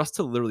just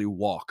to literally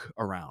walk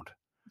around.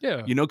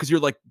 yeah, Because you're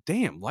like,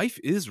 damn, life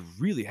is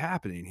really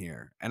happening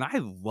here. And I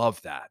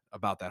love that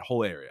about that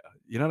whole area.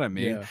 You know what I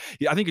mean? yeah,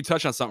 Yeah, I think you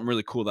touched on something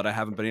really cool that I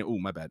haven't been able, oh,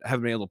 my bad. I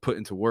haven't been able to put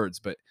into words,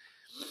 but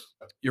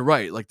you're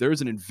right. Like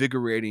there's an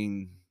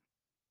invigorating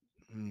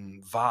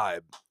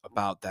vibe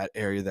about that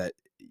area that,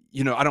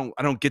 I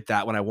don't get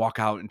that when I walk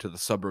out into the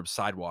suburb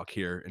sidewalk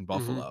here in hmm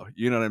Buffalo.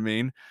 You know what I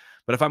mean?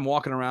 But if I'm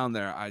walking around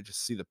there, I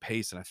just see the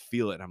pace and I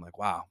feel it. And I'm like,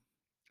 wow,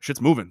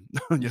 shit's moving.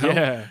 you know,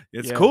 yeah,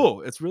 it's yeah.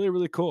 cool. It's really,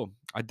 really cool.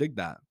 I dig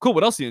that. Cool.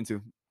 What else are you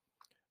into?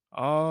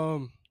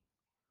 Um,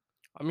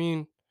 I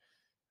mean,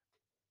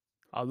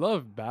 I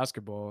love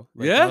basketball.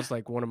 Like that Yeah. was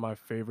like one of my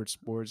favorite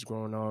sports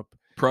growing up.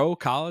 Pro,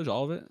 college,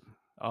 all of it?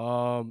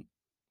 Um,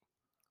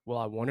 well,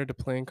 I wanted to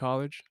play in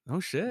college. Oh,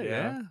 shit,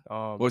 Yeah.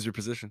 yeah. What was your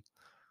position?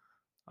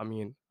 I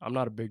mean, I'm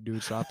not a big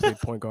dude, so I played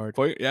point guard.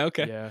 Yeah,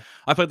 okay. Yeah.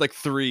 I played like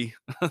 3.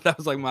 That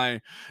was like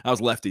I was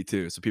lefty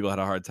too, so people had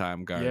a hard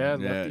time guarding. Yeah,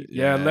 Yeah, lefty.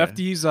 Yeah, yeah,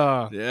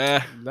 lefties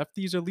yeah.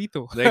 lefties are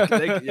lethal.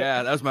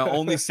 Yeah, that was my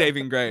only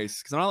saving grace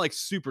because 'cause I'm not, like,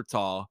 super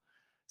tall,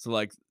 so,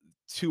 like,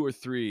 2 or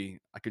 3,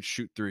 I could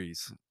shoot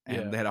threes, and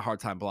Yeah. they had a hard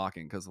time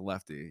blocking because of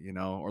lefty,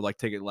 or, like,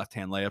 taking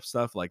left-hand layup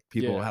stuff, like,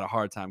 people Yeah. had a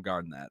hard time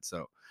guarding that,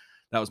 so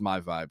that was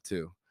my vibe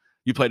too.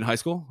 You played in high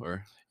school,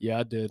 or Yeah,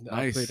 I did.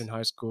 I played in Nice.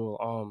 high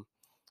school.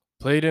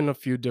 Played in a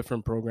few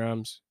different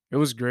programs. It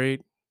was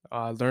great.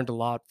 I learned a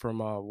lot from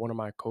one of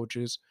my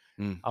coaches.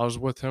 Mm. I was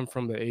with him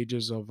from the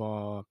ages of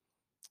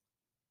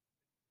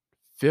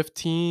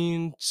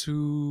 15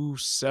 to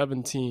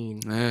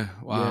 17. Yeah, Yeah,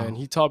 wow. and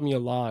he taught me a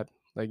lot,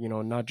 like,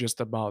 not just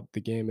about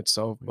the game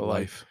itself, but like,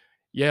 Life.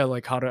 yeah,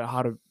 like how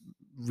to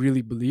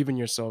really believe in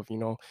yourself,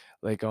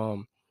 like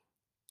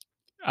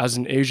as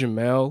an Asian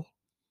male,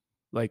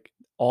 like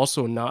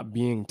also not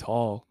being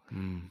tall,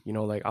 Mm,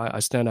 like I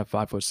stand at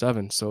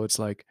 5'7", so it's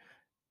like,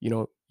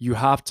 you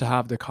have to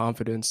have the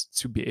confidence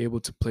to be able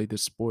to play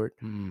this sport,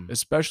 mm,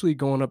 especially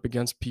going up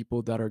against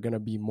people that are going to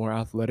be more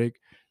athletic,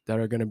 that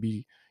are going to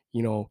be,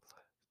 you know,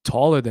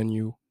 taller than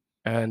you,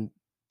 and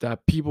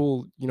that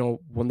people,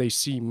 when they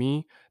see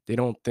me, they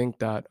don't think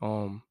that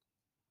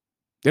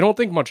they don't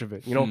think much of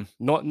it, hmm.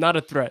 not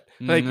a threat.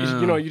 Like,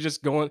 No. you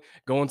just going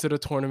to the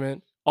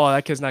tournament. Oh,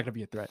 that kid's not gonna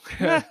be a threat.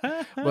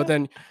 But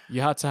then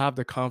you have to have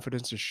the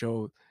confidence to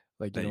show,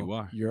 like, That you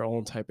are. your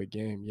own type of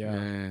game. Yeah.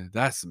 Yeah,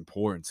 that's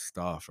important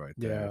stuff right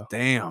there. Yeah.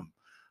 Damn.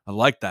 I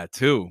like that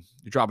too.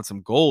 You're dropping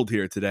some gold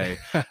here today.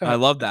 I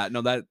love that.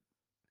 No,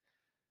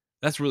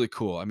 that's really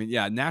cool. I mean,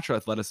 yeah, natural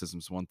athleticism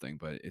is one thing,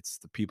 but it's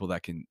the people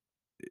that can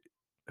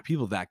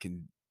people that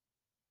can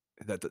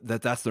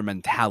that's their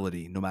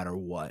mentality no matter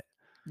what.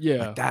 Like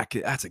Yeah.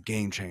 that's a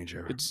game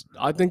changer.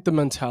 I think the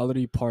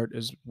mentality part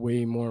is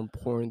way more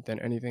important than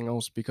anything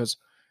else because,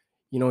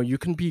 you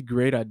can be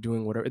great at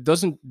doing whatever. It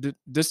doesn't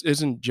this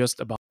isn't just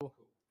about.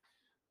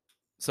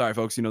 Sorry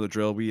folks, you know the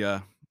drill. We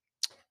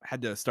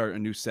had to start a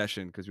new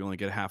session because we only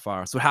get a half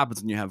hour. So what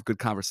happens when you have good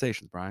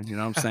conversations, Brian? You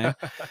know what I'm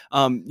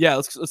saying? Yeah,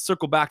 let's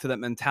circle back to that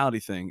mentality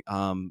thing.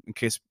 In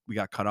case we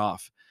got cut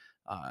off.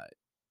 Uh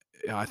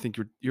I think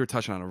you're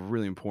touching on a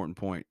really important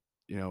point.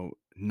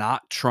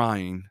 Not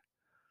trying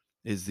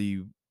is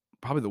the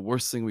probably the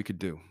worst thing we could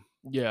do.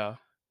 Yeah.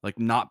 Like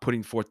not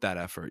putting forth that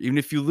effort, even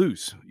if you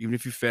lose, even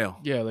if you fail.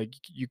 Yeah, like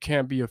you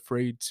can't be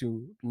afraid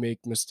to make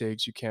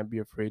mistakes. You can't be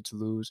afraid to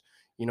lose.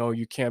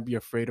 You can't be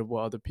afraid of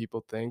what other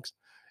people think.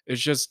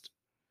 It's just,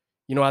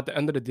 at the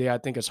end of the day, I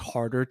think it's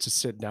harder to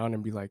sit down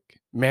and be like,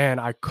 man,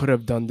 I could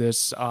have done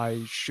this.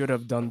 I should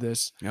have done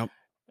this. Yep.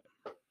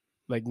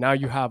 Like now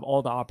you have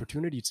all the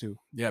opportunity to.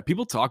 Yeah,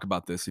 people talk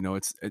about this.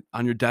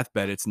 On your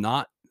deathbed. It's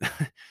not.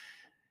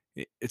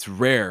 It's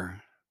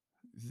rare.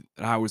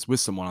 And I was with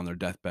someone on their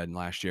deathbed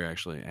last year,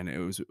 actually, and it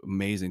was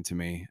amazing to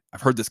me.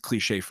 I've heard this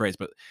cliche phrase,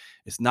 but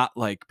it's not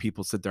like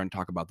people sit there and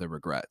talk about their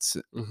regrets.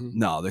 Hmm.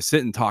 No, they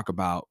sit and talk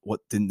about what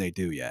didn't they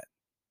do yet.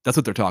 That's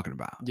what they're talking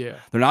about. Yeah.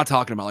 They're not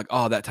talking about like,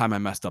 oh, that time I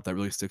messed up, that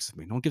really sticks with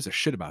me. No one gives a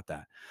shit about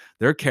that.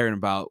 They're caring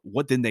about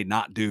what did they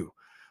not do?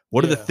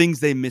 What are the Yeah.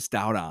 things they missed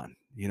out on?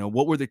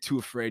 What were they too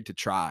afraid to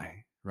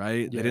try?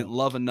 Right? They Yeah. didn't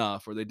love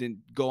enough, or they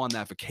didn't go on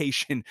that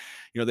vacation.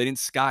 They didn't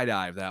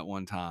skydive that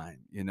one time.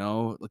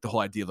 Like the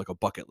whole idea of like a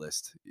bucket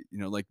list.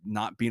 Like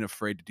not being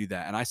afraid to do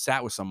that. And I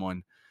sat with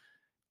someone.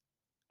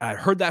 I'd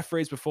heard that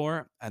phrase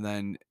before, and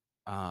then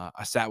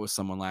I sat with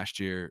someone last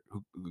year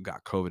who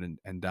got COVID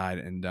and died,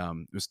 and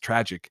it was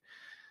tragic.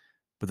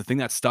 But the thing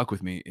that stuck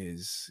with me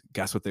is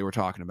guess what they were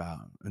talking about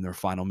in their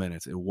final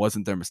minutes. It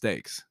wasn't their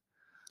mistakes.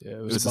 Yeah. It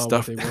It was was the about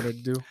what stuff. they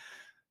wanted to do.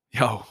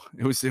 Yo,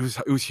 it was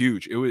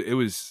huge. It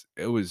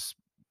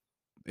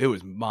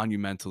was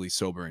monumentally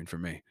sobering for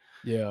me.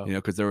 Yeah.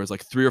 Because there was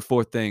like 3 or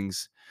 4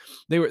 things.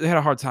 They had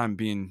a hard time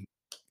being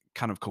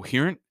kind of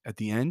coherent at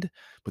the end,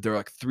 but there were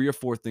like 3 or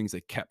 4 things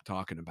they kept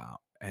talking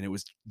about, and it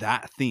was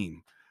that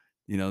theme.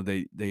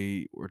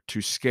 They were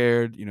too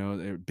scared.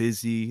 They're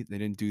busy. They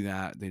didn't do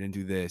that. They didn't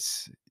do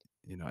this.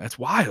 That's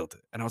wild.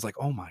 And I was like,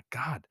 oh my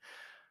god,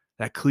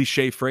 that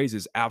cliche phrase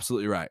is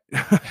absolutely right.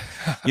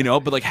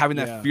 But like having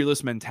that Yeah.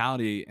 fearless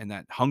mentality and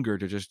that hunger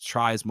to just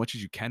try as much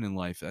as you can in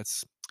life.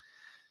 It's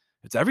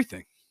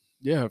everything.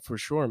 Yeah, for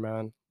sure,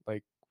 man.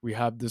 Like we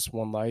have this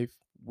one life.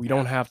 We Yeah.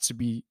 don't have to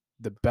be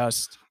the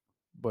best,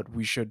 but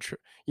we should,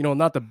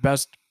 not the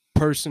best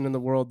person in the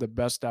world, the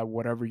best at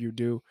whatever you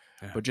do,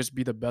 Yeah. but just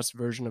be the best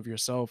version of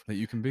yourself. That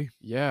you can be.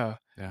 Yeah.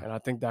 Yeah. And I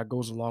think that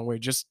goes a long way.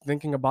 Just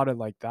thinking about it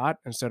like that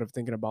instead of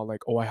thinking about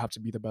like, oh, I have to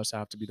be the best, I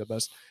have to be the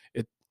best.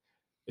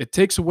 It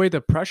takes away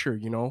the pressure.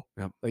 Yep.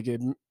 Like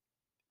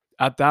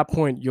at that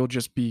point you'll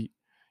just be,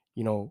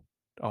 you know,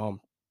 um,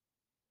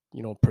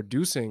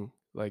 producing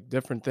like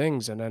different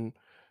things, and then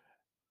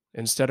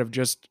instead of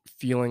just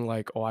feeling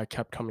like, oh, I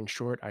kept coming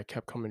short,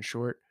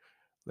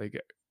 like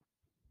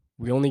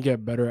we only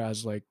get better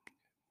as like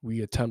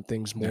we attempt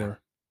things Yeah. more.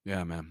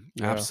 Yeah, man.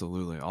 Yeah.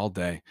 Absolutely. All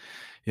day.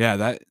 Yeah,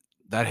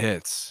 that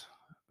hits.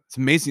 It's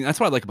amazing. That's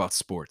what I like about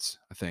sports,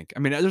 I think. I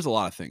mean, there's a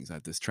lot of things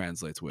that this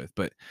translates with,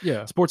 but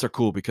Yeah. sports are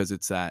cool because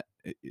it's that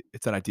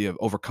idea of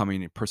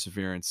overcoming and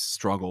perseverance,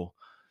 struggle,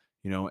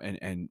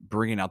 and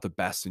bringing out the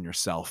best in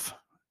yourself,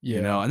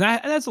 Yeah. and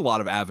that's a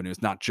lot of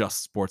avenues, not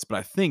just sports, but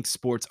I think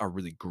sports are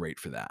really great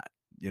for that,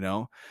 you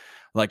know?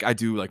 Like I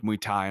do like Muay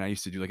Thai and I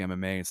used to do like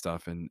MMA and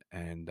stuff and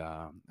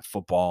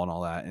football and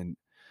all that. And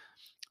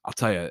I'll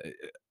tell you,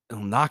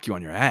 it'll knock you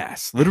on your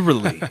ass,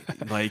 literally.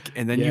 Like,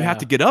 and then you have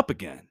to Yeah. get up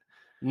again.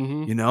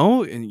 Mhm.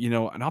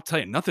 And I'll tell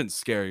you, nothing's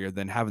scarier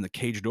than having the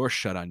cage door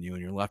shut on you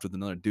and you're left with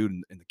another dude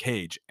in the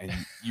cage and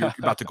you're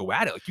about to go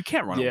at it. Like you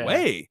can't run Yeah.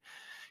 away.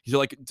 You're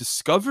like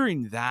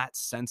discovering that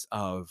sense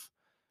of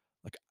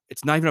like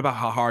it's not even about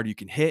how hard you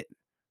can hit,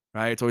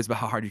 right? It's always about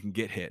how hard you can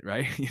get hit,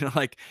 right?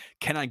 Like,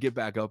 can I get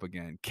back up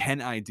again?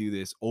 Can I do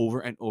this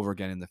over and over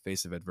again in the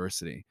face of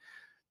adversity?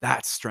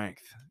 That's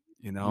strength,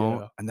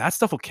 Yeah. and that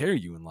stuff will carry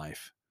you in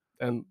life.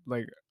 And,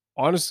 like,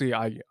 honestly,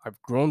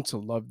 I've grown to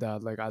love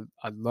that. Like, I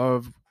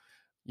love,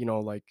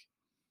 like,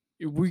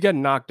 we get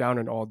knocked down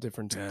in all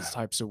different Yeah.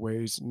 types of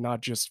ways,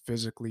 not just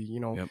physically,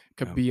 Yep.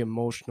 could Yep. be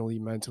emotionally,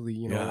 mentally,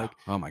 Yeah. like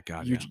Oh my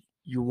God. you Yeah. j-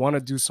 you want to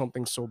do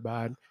something so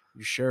bad,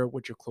 you share it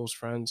with your close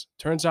friends.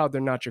 Turns out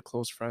they're not your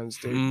close friends.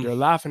 Mm, They're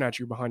laughing at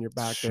you behind your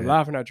back. They're shit.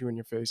 laughing at you in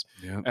your face.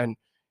 Yep. And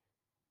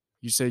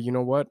you say, you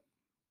know what?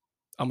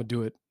 I'm gonna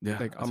do it. Yeah.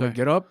 Like I'm That's gonna right.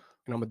 get up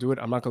and I'm gonna do it.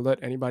 I'm not gonna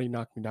let anybody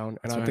knock me down. And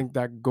That's I right. think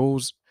that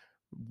goes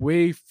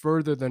way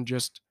further than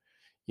just,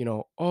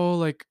 oh,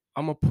 like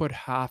I'm gonna put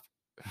half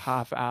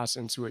ass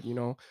into it,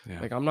 Yeah.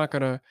 like I'm not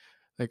gonna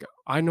like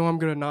I know I'm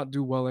gonna not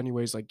do well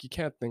anyways. Like you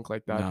can't think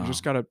like that. You No.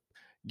 just gotta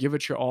give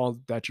it your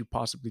all that you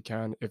possibly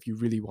can if you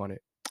really want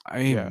it.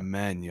 Yeah.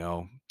 Amen,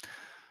 yo.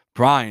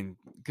 Brian,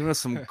 give us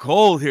some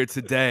gold here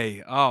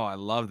today. Oh, I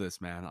love this,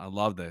 man. I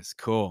love this.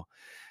 Cool.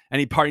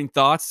 Any parting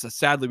thoughts?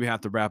 Sadly, we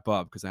have to wrap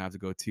up because I have to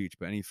go teach.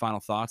 But any final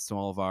thoughts to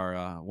all of our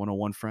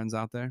 101 friends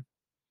out there?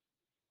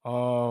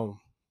 Um.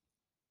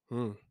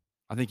 hmm,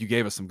 I think you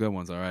gave us some good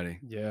ones already.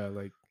 Yeah.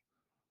 Like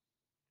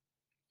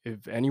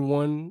if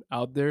anyone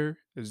out there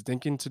is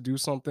thinking to do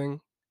something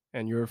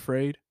and you're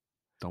afraid,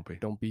 Don't be.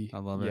 don't be. I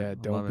love it. Yeah. I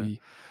Don't love it.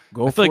 be.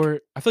 Go for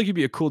it. I feel like you'd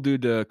be a cool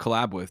dude to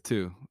collab with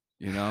too.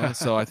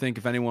 So I think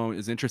if anyone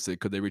is interested,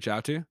 could they reach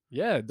out to you?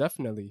 Yeah.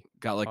 Definitely.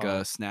 Got like Uh.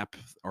 a Snap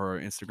or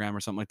Instagram or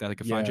something like that they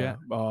could find you Yeah.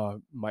 at?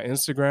 My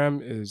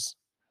Instagram is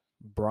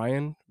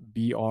Brian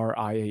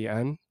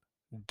Brian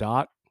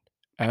dot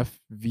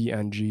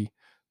FVNG.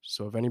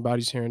 So if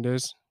anybody's hearing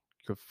this,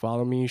 you could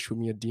follow me, shoot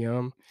me a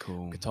DM. We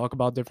Cool. could talk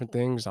about different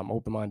things. I'm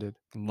open minded.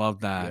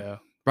 Love that. Yeah.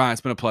 Brian,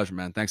 it's been a pleasure,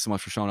 man. Thanks so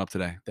much for showing up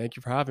today. Thank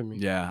you for having me.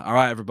 Yeah. All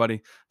right,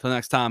 everybody. Till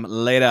next time.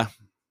 Later.